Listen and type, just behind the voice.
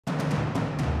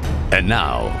And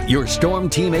now, your Storm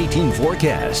Team 18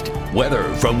 forecast. Weather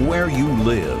from where you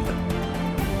live.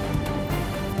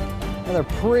 Another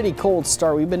pretty cold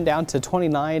start. We've been down to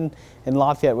 29 in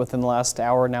Lafayette within the last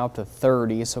hour, now up to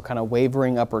 30. So kind of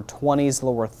wavering upper 20s,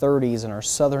 lower 30s in our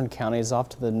southern counties. Off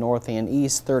to the north and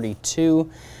east,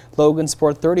 32.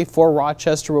 Logansport 34,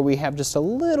 Rochester, where we have just a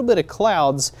little bit of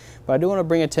clouds, but I do want to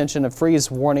bring attention to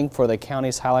freeze warning for the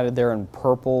counties highlighted there in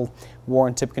purple.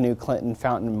 Warren, Tippecanoe, Clinton,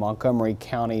 Fountain, Montgomery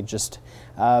County. Just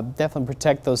definitely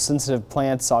protect those sensitive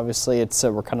plants. Obviously, it's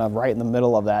we're kind of right in the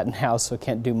middle of that now, so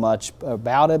can't do much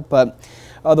about it, but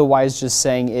otherwise just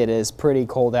saying it is pretty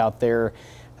cold out there.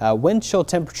 Wind chill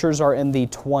temperatures are in the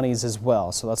 20s as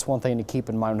well, so that's one thing to keep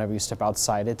in mind whenever you step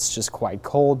outside. It's just quite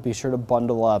cold. Be sure to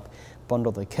bundle up.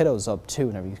 Bundle the kiddos up too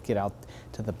whenever you get out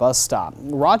to the bus stop.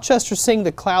 Rochester seeing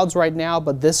the clouds right now,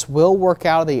 but this will work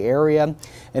out of the area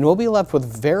and we'll be left with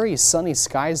very sunny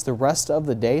skies the rest of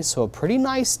the day. So a pretty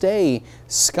nice day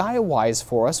sky-wise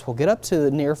for us. We'll get up to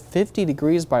near 50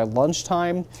 degrees by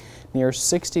lunchtime, near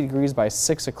 60 degrees by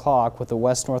 6 o'clock with a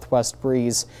west-northwest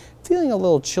breeze. Feeling a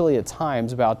little chilly at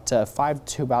times, about 5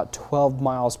 to about 12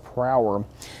 miles per hour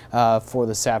for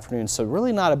this afternoon. So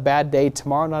really not a bad day.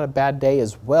 Tomorrow not a bad day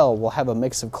as well. We'll have a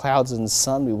mix of clouds and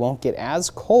sun. We won't get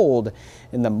as cold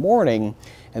in the morning,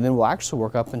 and then we'll actually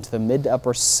work up into the mid to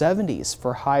upper 70s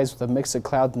for highs with a mix of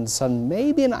clouds and sun.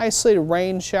 Maybe an isolated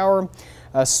rain shower,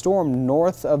 a storm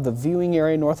north of the viewing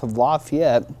area, north of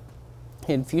Lafayette.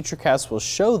 And Futurecast will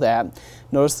show that.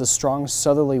 Notice the strong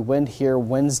southerly wind here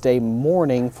Wednesday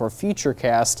morning for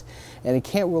Futurecast, and it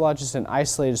can't rule out just an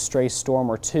isolated stray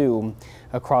storm or two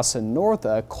across the north.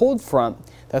 A cold front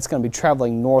that's going to be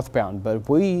traveling northbound, but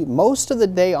most of the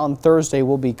day on Thursday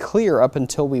will be clear up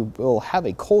until we will have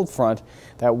a cold front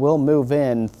that will move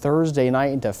in Thursday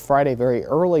night into Friday very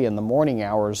early in the morning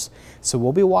hours. So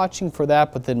we'll be watching for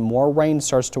that, but then more rain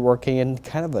starts to work in,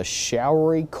 kind of a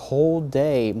showery cold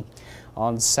day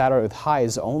on Saturday with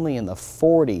highs only in the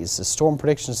 40s. The Storm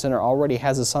Prediction Center already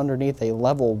has us underneath a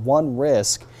level 1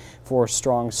 risk for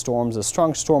strong storms. A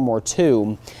strong storm or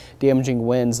two. Damaging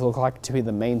winds look like to be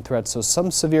the main threat, so some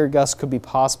severe gusts could be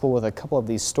possible with a couple of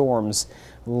these storms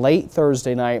late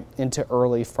Thursday night into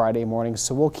early Friday morning.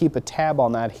 So we'll keep a tab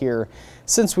on that here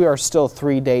since we are still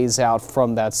 3 days out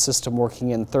from that system working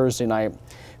in Thursday night,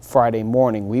 Friday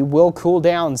morning. We will cool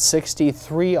down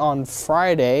 63 on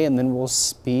Friday, and then we'll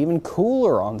be even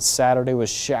cooler on Saturday with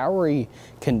showery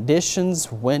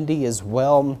conditions, windy as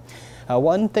well.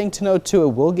 One thing to note too,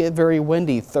 it will get very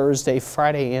windy Thursday,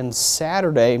 Friday, and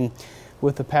Saturday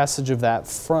with the passage of that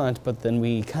front, but then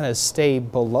we kind of stay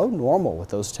below normal with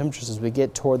those temperatures as we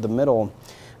get toward the middle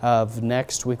of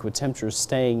next week, with temperatures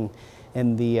staying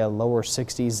in the lower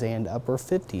 60s and upper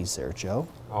 50s there, Joe.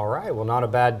 All right, well, not a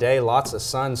bad day. Lots of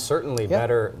sun, certainly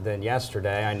better than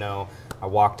yesterday. I know I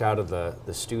walked out of the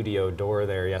studio door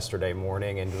there yesterday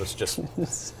morning and was just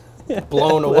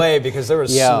blown away because there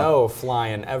was snow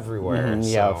flying everywhere.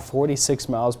 Yeah, 46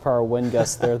 miles per hour wind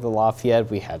gusts there at the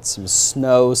Lafayette. We had some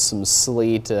snow, some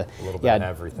sleet. A little bit of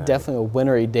everything. Definitely a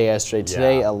wintry day yesterday.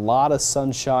 Today, a lot of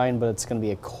sunshine, but it's going to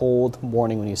be a cold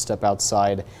morning when you step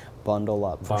outside. Bundle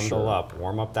up. Bundle up.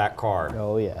 Warm up that car.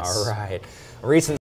 Oh, yes. All right. Recent